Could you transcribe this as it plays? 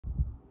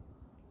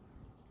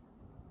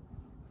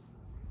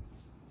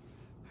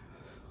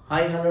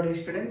Hi, hello dear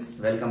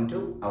students. Welcome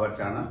to our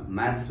channel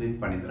Maths with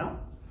Panindra.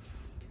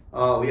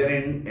 We are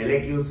in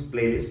LAQ's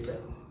playlist.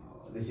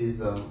 This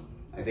is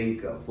I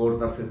think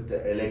fourth or fifth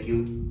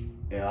LAQ.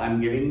 I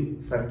am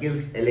giving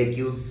circles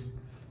LAQs,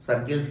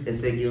 circles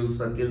SAQs,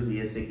 circles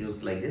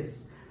VSAQs like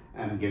this.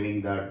 I am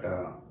giving that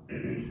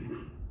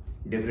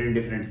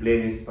different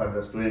playlists for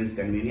the students'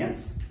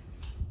 convenience.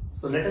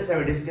 So let us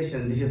have a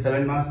discussion. This is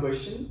 7 marks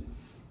question.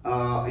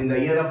 In the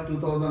year of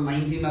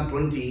 2019 or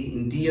 20,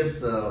 in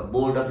TS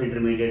Board of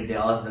Intermediate, they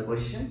asked the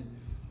question.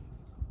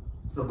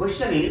 So the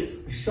question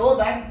is, show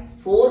that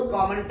 4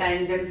 common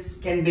tangents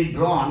can be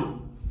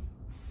drawn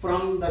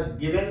from the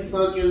given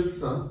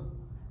circles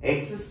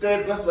x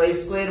square plus y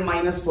square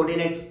minus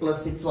 14x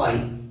plus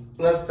 6y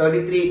plus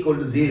 33 equal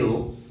to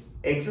 0,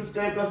 x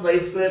square plus y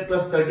square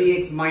plus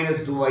 30x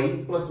minus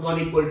 2y plus 1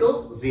 equal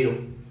to 0,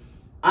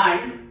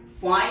 and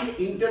find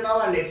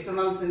internal and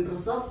external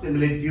centers of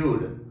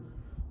similitude.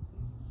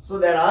 So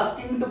they are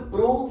asking to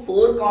prove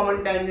 4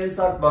 common tangents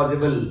are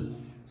possible.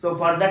 So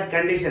for that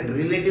condition,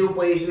 relative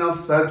position of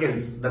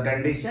circles, the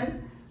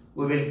condition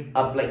we will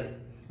apply.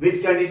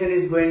 Which condition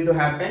is going to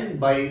happen?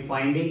 By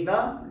finding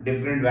the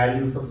different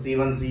values of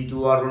C1, C2,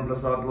 R1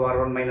 plus R2,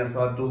 R1 minus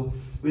R2.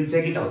 We will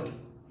check it out.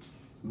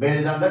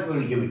 Based on that, we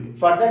will give it.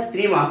 For that,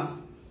 3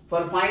 marks.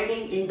 For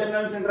finding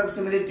internal center of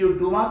similitude,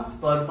 2 marks.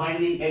 For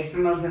finding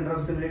external center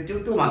of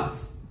similitude, 2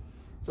 marks.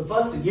 So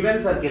first, given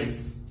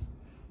circles.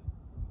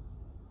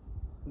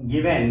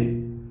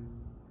 Given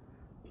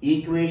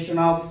equation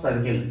of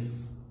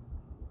circles.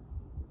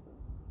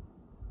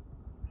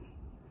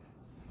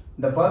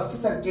 The first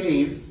circle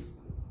is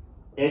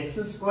x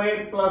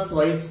square plus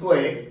y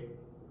square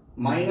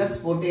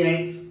minus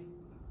 14x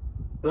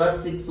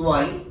plus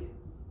 6y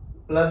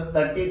plus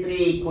 33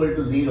 equal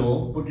to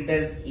 0. Put it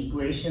as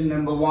equation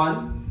number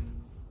 1.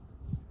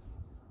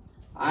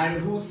 And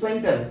whose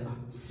center?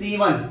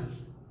 C1.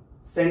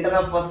 Center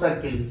of first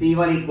circle,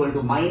 C1 equal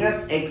to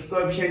minus x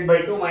coefficient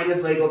by 2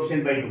 minus y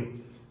coefficient by 2.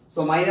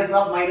 So minus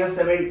of minus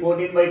 7,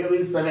 14 by 2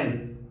 is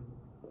 7.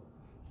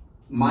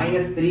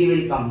 Minus 3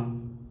 will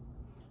come.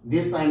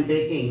 This I am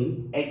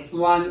taking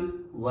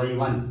x1,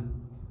 y1.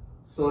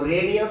 So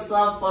radius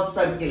of first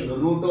circle,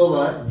 root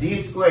over g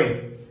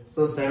square.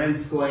 So 7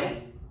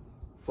 square,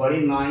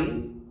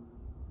 49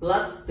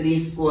 plus 3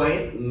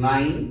 square,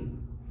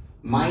 9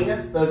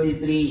 minus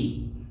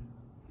 33.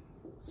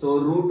 So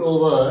root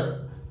over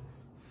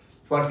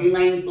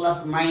 49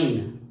 plus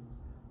 9,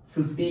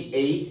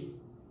 58.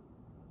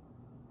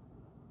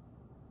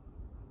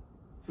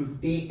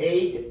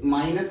 58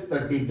 minus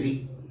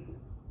 33,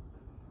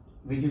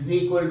 which is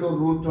equal to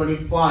root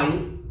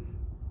 25.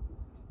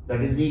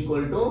 That is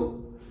equal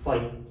to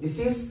 5. This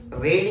is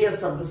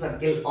radius of the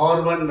circle,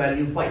 R1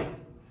 value 5.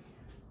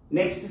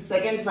 Next,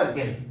 second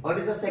circle. What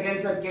is the second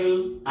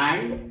circle?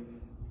 And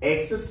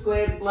x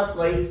square plus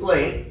y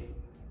square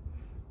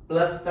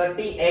plus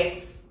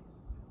 30x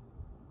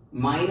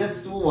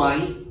minus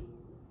 2y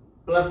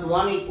plus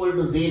 1 equal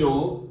to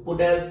 0, put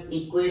as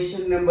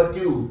equation number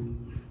 2.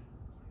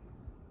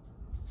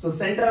 So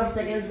center of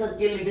second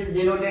circle, it is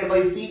denoted by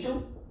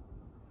C2.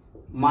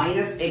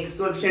 Minus x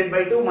coefficient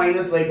by 2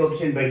 minus y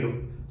coefficient by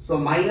 2. So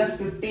minus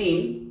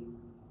 15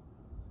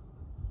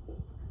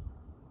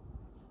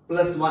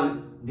 plus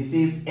 1. This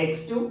is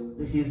x2,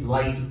 this is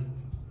y2.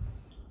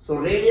 So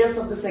radius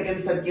of the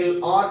second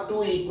circle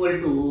R2 equal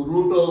to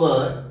root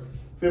over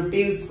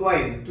 15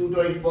 square,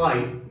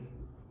 225.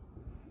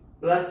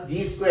 Plus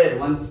g square,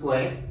 1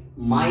 square,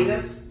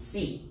 minus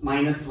c,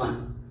 minus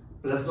 1.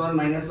 Plus 1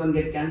 minus 1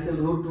 get cancelled,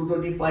 root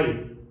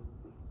 225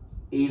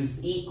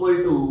 is equal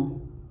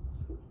to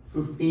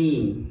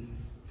 15.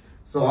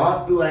 So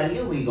R2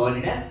 value we got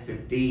it as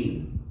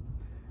 15.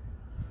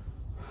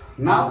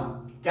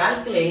 Now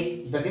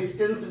calculate the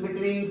distance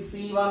between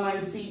C1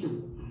 and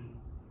C2.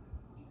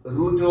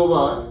 Root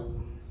over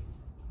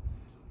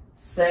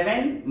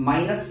 7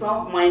 minus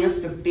of minus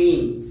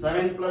 15.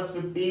 7 plus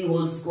 15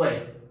 whole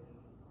square.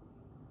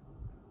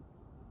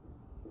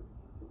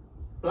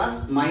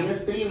 Plus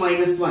minus 3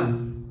 minus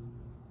 1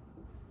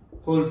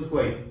 whole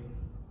square.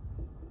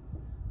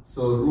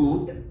 So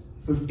root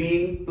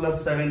 15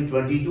 plus 7,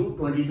 22,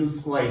 22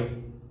 square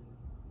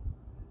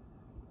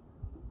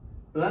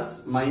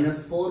plus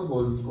minus 4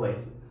 whole square.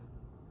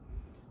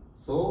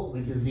 So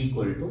which is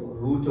equal to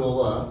root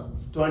over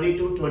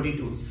 22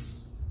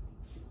 22s.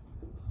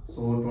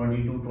 So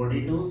 22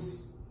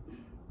 22s,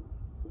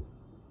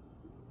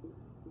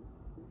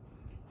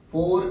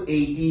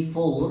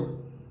 484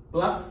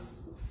 plus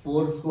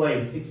 4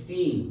 square,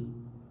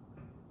 16.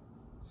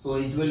 So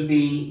it will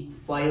be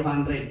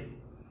 500.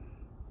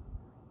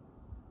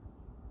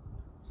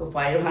 So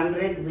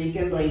 500 we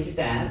can write it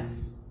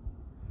as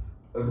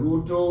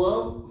root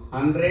over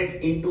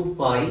 100 into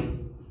 5.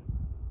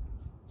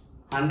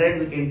 100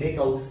 we can take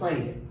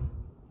outside.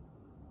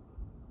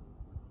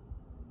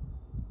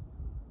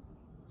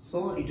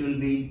 So it will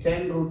be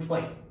 10 root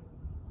 5.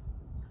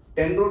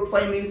 10 root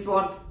 5 means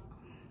what?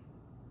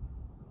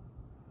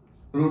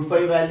 Root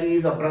 5 value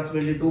is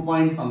approximately 2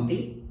 point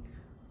something.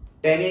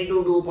 10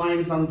 into 2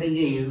 point something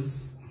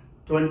is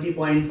 20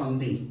 point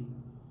something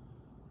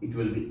it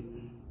will be.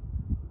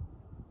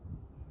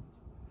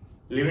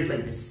 Leave it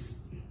like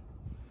this.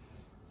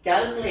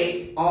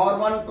 Calculate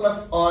R1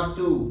 plus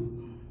R2.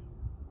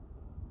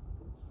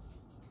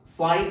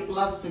 5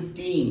 plus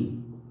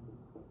 15.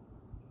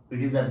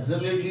 It is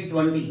absolutely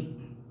 20.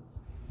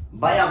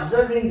 By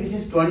observing this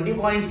is 20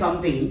 point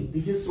something,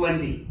 this is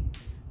 20.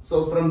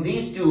 So from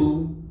these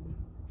two,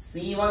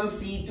 C1,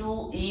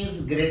 C2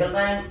 is greater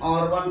than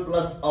R1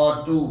 plus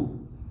R2.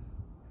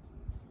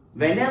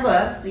 Whenever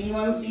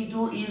C1,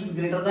 C2 is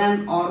greater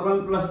than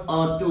R1 plus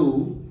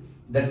R2,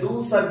 the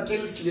two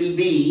circles will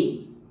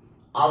be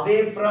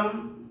away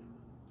from,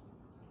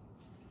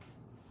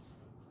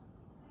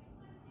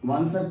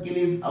 one circle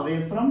is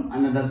away from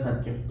another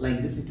circle.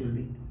 Like this it will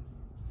be.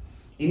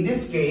 In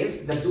this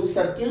case, the two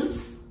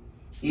circles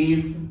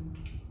do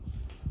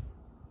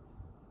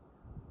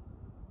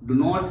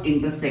not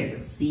intersect.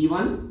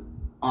 C1,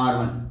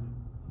 R1,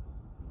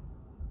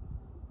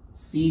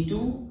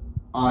 C2,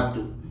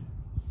 R2.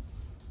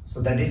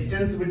 So the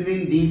distance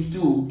between these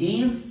two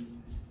is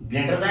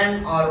greater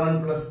than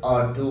R1 plus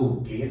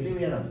R2. Clearly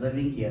we are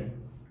observing here.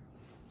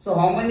 So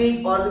how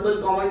many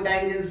possible common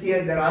tangents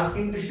here? They are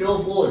asking to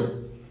show 4.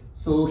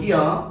 So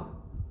here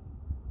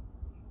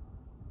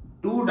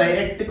two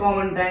direct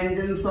common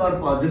tangents are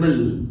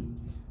possible.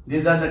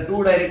 These are the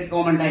two direct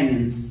common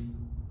tangents.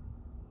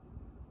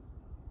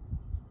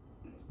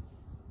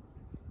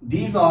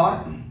 These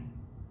are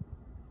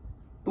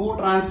two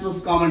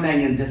transverse common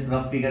tangents. Just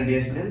rough figure,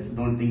 dear students.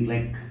 Don't think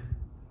like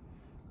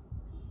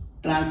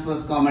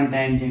transverse common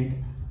tangent.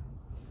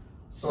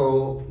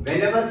 So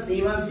whenever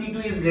C1,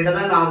 C2 is greater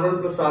than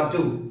R1 plus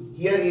R2,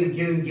 here we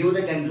give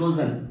the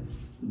conclusion.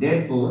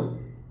 Therefore,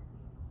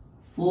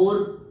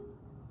 4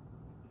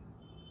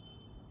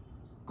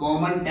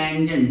 common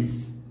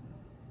tangents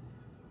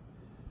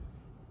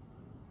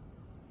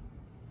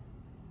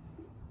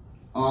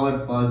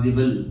are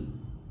possible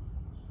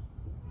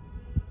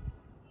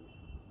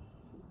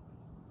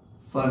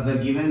for the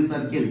given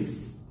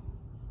circles.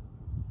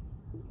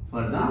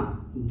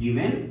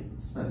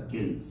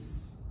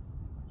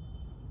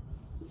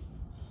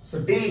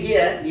 So till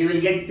here you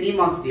will get 3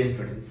 marks, dear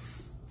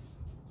students.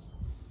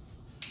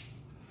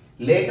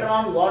 Later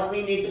on, what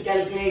we need to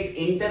calculate?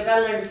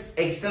 Internal and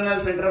external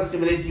center of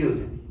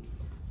similitude.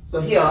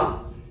 So here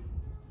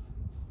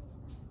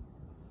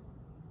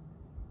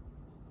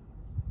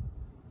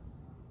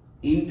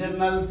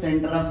internal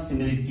center of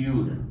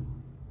similitude.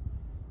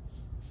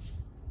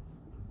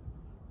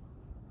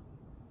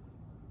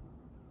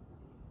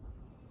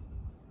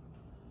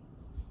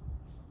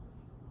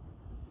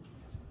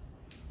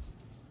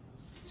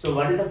 So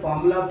what is the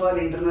formula for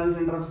internal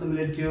center of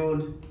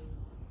similitude?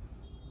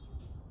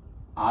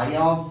 I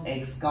of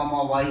x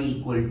comma y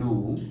equal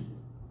to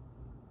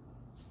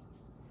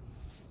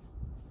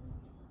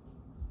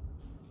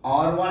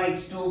R1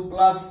 x2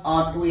 plus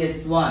R2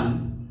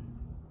 x1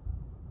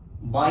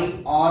 by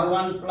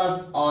R1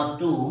 plus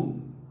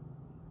R2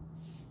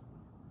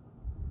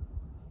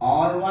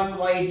 R1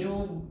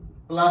 y2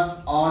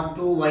 plus R2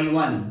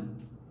 y1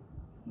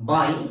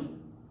 by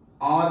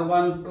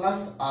R1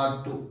 plus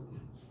R2.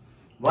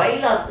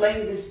 While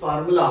applying this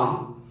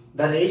formula,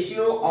 the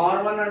ratio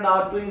R1 and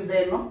R2 is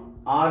there, no?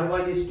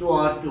 R1 is to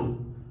R2,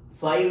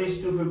 5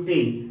 is to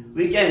 15.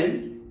 We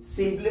can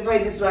simplify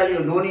this value.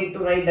 No need to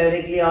write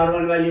directly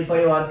R1 value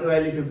 5, R2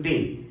 value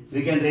 15.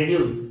 We can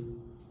reduce.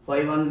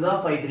 5 ones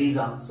are 5 threes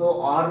are.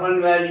 So R1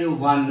 value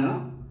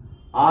 1,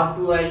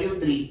 R2 value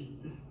 3.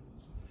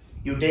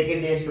 You take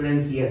it, dear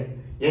students, here.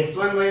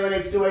 X1, Y1,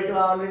 X2, Y2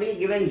 are already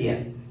given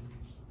here.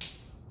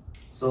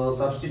 So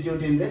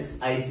substitute in this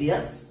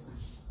ICS.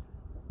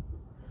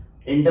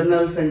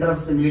 Internal center of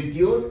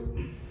similitude.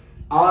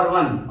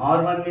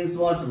 R1 means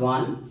what?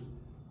 1.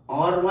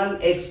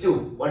 R1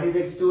 x2. What is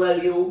x2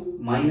 value?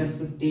 Minus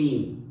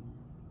 15.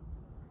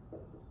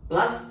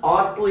 Plus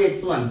R2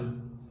 x1.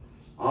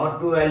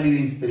 R2 value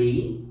is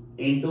 3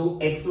 into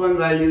x1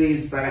 value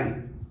is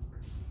 7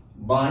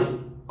 by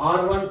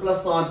R1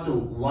 plus R2.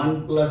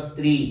 1 plus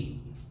 3.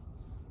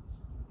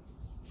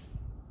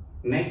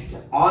 Next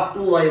R2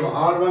 y1.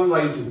 R1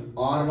 y2.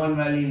 R1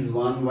 value is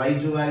 1.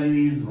 Y2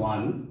 value is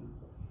 1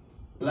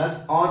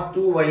 plus R2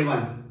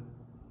 y1.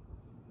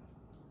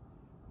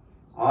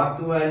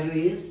 R2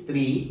 value is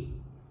 3,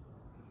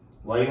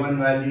 Y1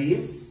 value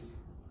is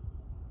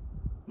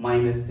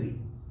minus 3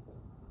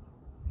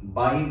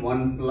 by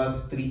 1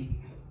 plus 3.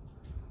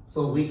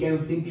 So we can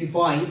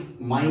simplify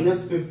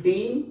minus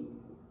 15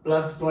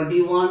 plus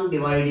 21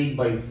 divided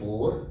by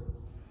 4,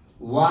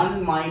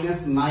 1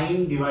 minus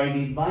 9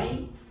 divided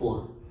by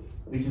 4,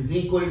 which is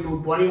equal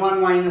to 21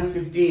 minus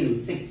 15,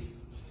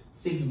 6.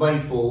 6 by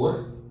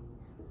 4.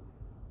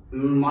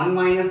 1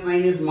 minus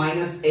 9 is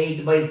minus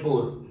 8 by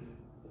 4.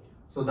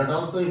 So that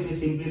also if you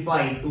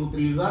simplify, 2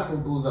 3s are 2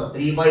 2s are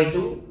 3 by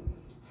 2,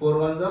 4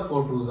 1s are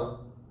 4 2s are.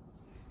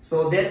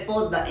 So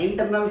therefore the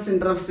internal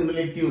center of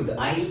similitude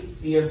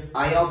ICS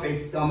I of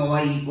x comma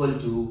y equal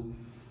to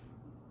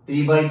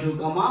 3 by 2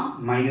 comma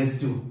minus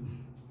 2.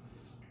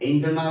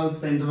 Internal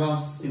center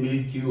of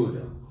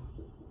similitude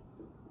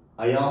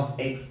I of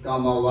x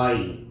comma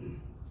y.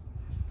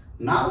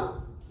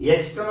 Now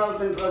external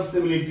center of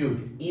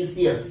similitude,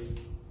 ECS,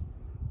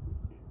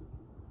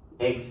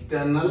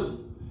 external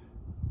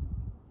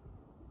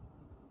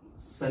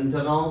center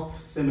of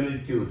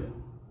similitude.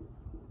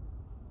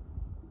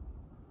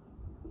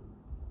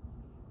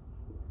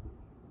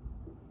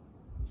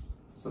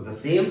 So the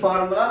same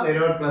formula,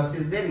 wherever plus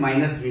is there,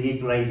 minus we need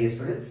to write here,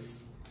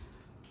 students.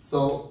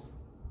 So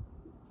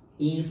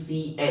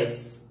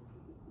ECS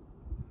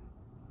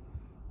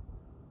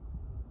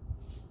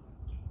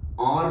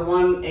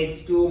R1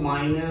 x2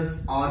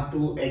 minus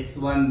R2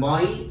 x1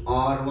 by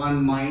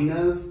R1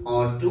 minus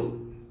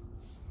R2,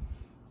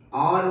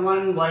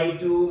 R1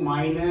 y2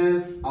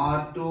 minus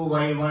R2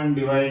 y1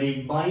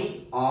 divided by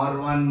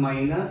R1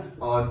 minus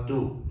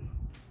R2.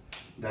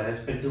 The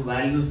respective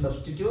values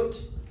substitute.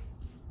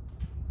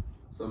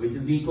 So which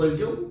is equal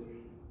to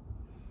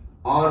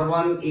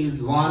R1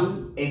 is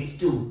 1,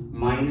 x2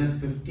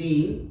 minus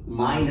 15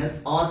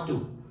 minus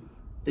R2.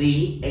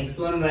 3,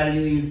 x1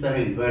 value is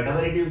 7.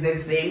 Whatever it is, there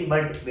same,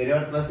 but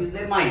wherever plus is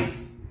there,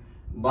 minus.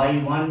 By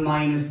 1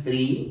 minus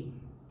 3.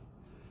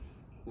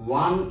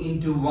 1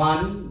 into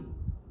 1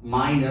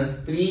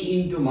 minus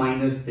 3 into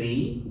minus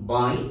 3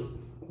 by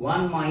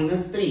 1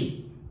 minus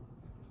 3.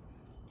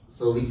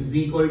 So which is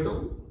equal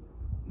to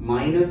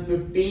minus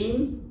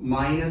 15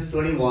 minus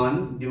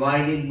 21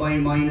 divided by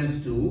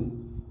minus 2.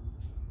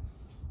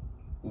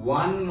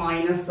 1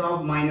 minus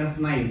of minus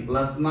 9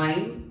 plus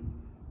 9.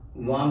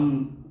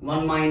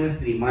 1 minus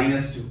 3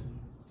 minus 2.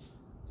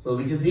 So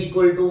which is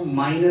equal to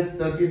minus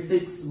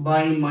 36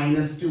 by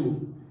minus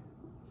 2.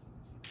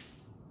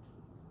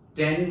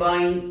 10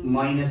 by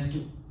minus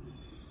 2.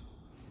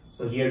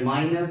 So here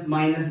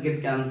minus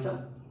get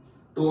cancelled.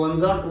 2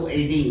 ones are 2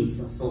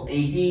 18s. So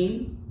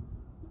 18.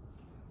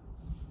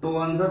 2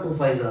 ones are 2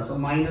 5s are. So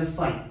minus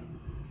 5.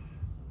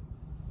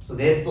 So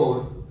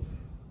therefore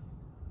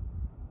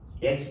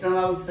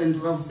external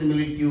center of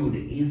similitude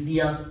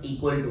ECS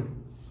equal to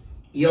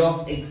E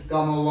of x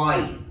comma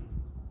y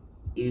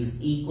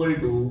is equal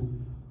to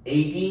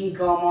 18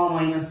 comma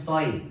minus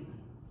 5.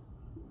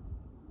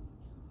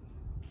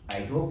 I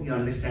hope you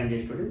understand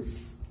it,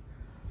 students.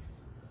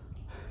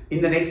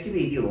 In the next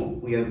video,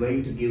 we are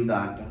going to give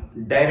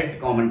that direct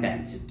common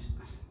tangent.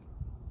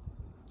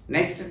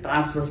 Next,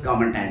 transverse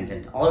common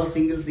tangent. All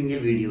single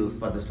videos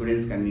for the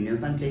students'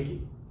 convenience I am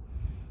taking.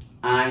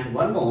 And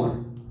one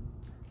more,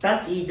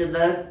 touch each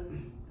other,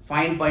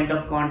 find point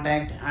of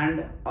contact,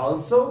 and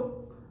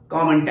also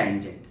common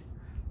tangent.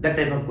 That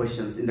type of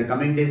questions in the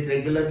coming days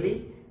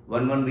regularly.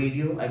 One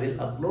video I will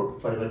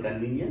upload for your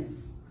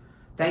convenience.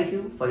 Thank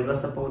you for your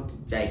support.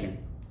 Jai Hind.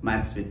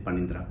 Maths with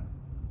Panindra.